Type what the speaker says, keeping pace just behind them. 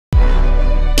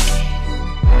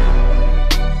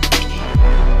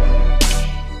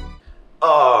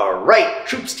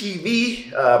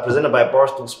TroopzTV, presented by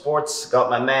Barstool Sports. Got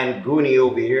my man Guni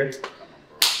over here.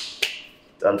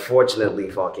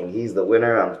 Unfortunately, he's the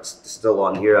winner. I'm still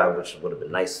on here. I wish it would have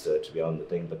been nice to be on the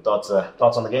thing. But thoughts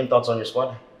on the game? Thoughts on your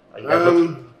squad?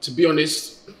 To be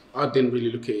honest, I didn't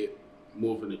really look at it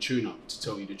more than a tune-up, to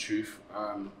tell you the truth.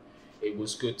 It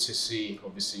was good to see,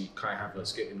 obviously, Kai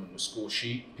Havertz getting on the score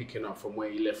sheet, picking up from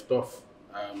where he left off.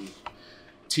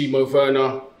 Timo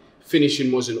Werner,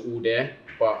 finishing wasn't all there,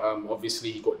 but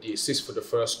obviously he got the assist for the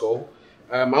first goal.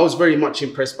 I was very much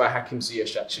impressed by Hakim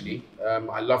Ziyech, actually.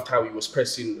 I loved how he was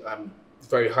pressing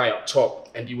very high up top,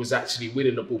 and he was actually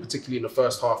winning the ball, particularly in the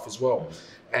first half as well.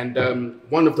 And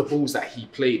one of the balls that he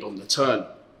played on the turn,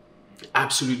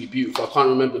 absolutely beautiful. I can't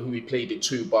remember who he played it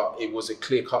to, but it was a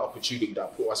clear-cut opportunity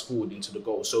that put us forward into the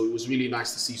goal. So it was really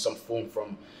nice to see some form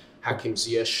from Hakim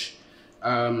Ziyech.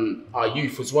 Our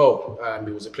youth as well.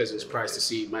 It was a pleasant surprise to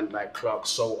see man like Clark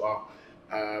Salter,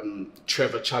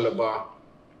 Trevor Chalobah,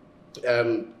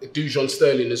 Dujon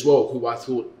Sterling as well, who I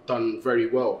thought done very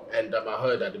well. And I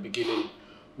heard at the beginning,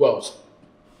 well,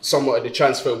 somewhat at the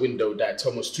transfer window, that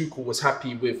Thomas Tuchel was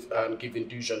happy with giving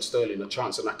Dujon Sterling a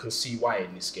chance, and I can see why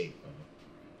in this game.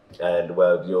 And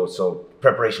well, so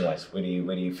preparation-wise, where do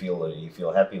you feel? Do you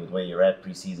feel happy with where you're at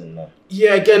pre-season?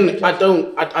 Yeah, again, I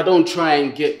don't try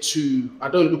and I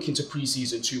don't look into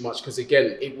pre-season too much, because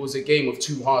again, it was a game of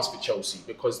two halves for Chelsea,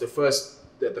 because the first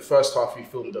half we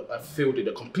fielded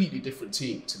a completely different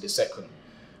team to the second.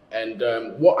 And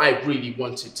what I really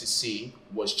wanted to see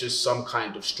was just some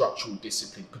kind of structural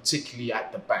discipline, particularly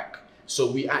at the back. So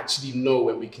we actually know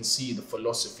and we can see the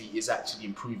philosophy is actually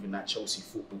improving at Chelsea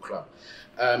Football Club.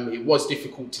 It was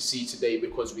difficult to see today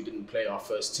because we didn't play our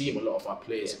first team. A lot of our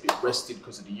players have been rested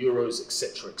because of the Euros,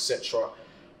 etc., etc.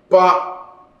 But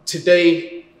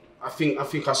today, I think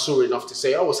I saw enough to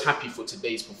say I was happy for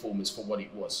today's performance for what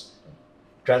it was.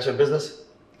 Transfer business?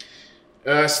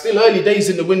 Still early days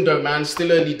in the window, man.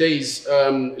 Still early days.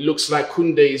 Looks like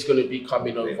Kunde is going to be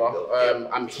coming over.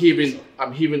 I'm hearing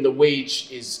the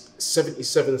wage is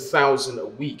 77,000 a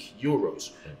week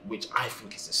euros, which I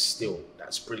think is a steal.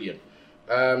 That's brilliant.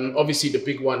 Obviously, the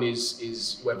big one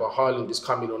is whether Haaland is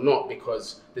coming or not,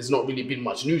 because there's not really been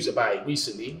much news about it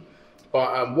recently.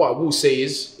 But what I will say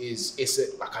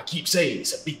is like I keep saying,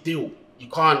 it's a big deal. You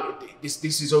can't.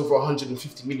 This is over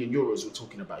 150 million euros we're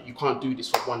talking about. You can't do this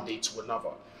from one day to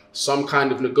another. Some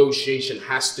kind of negotiation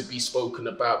has to be spoken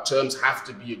about. Terms have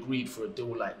to be agreed for a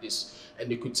deal like this,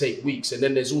 and it could take weeks. And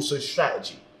then there's also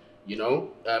strategy. You know,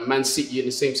 Man City in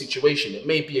the same situation. It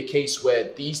may be a case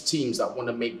where these teams that want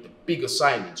to make the bigger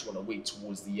signings want to wait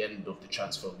towards the end of the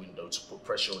transfer window to put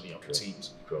pressure on the other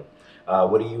teams. Cool.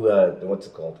 What do you, what's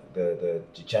it called? The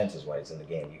chances wise in the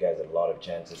game. You guys had a lot of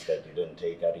chances that you didn't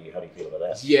take. How do you feel about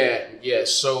that? Yeah.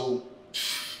 So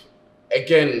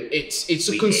again, it's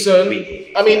a concern. I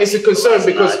mean, it's a concern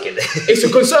because it's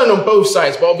a concern on both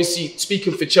sides. But obviously,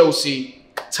 speaking for Chelsea,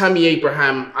 Tammy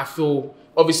Abraham, I feel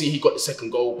obviously he got the second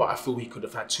goal, but I feel he could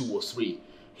have had 2 or 3.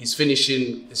 His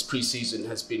finishing this pre-season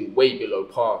has been way below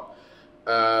par.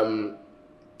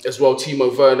 As well,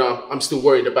 Timo Werner, I'm still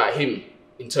worried about him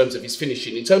in terms of his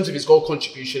finishing. In terms of his goal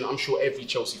contribution, I'm sure every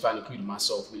Chelsea fan, including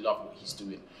myself, we love what he's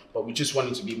doing. But we just want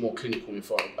him to be more clinical in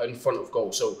front of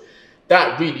goal. So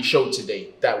that really showed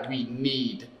today that we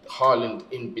need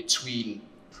Haaland in between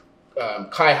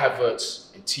Kai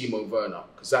Havertz and Timo Werner,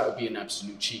 because that would be an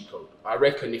absolute cheat code. I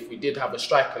reckon if we did have a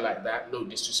striker like that, no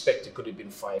disrespect, it could have been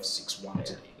 5-6-1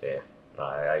 today. Yeah, no,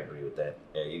 I agree with that.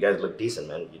 Yeah, you guys look decent,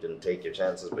 man. You didn't take your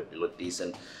chances, but you look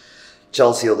decent.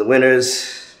 Chelsea are the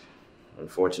winners.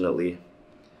 Unfortunately,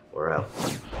 we're out.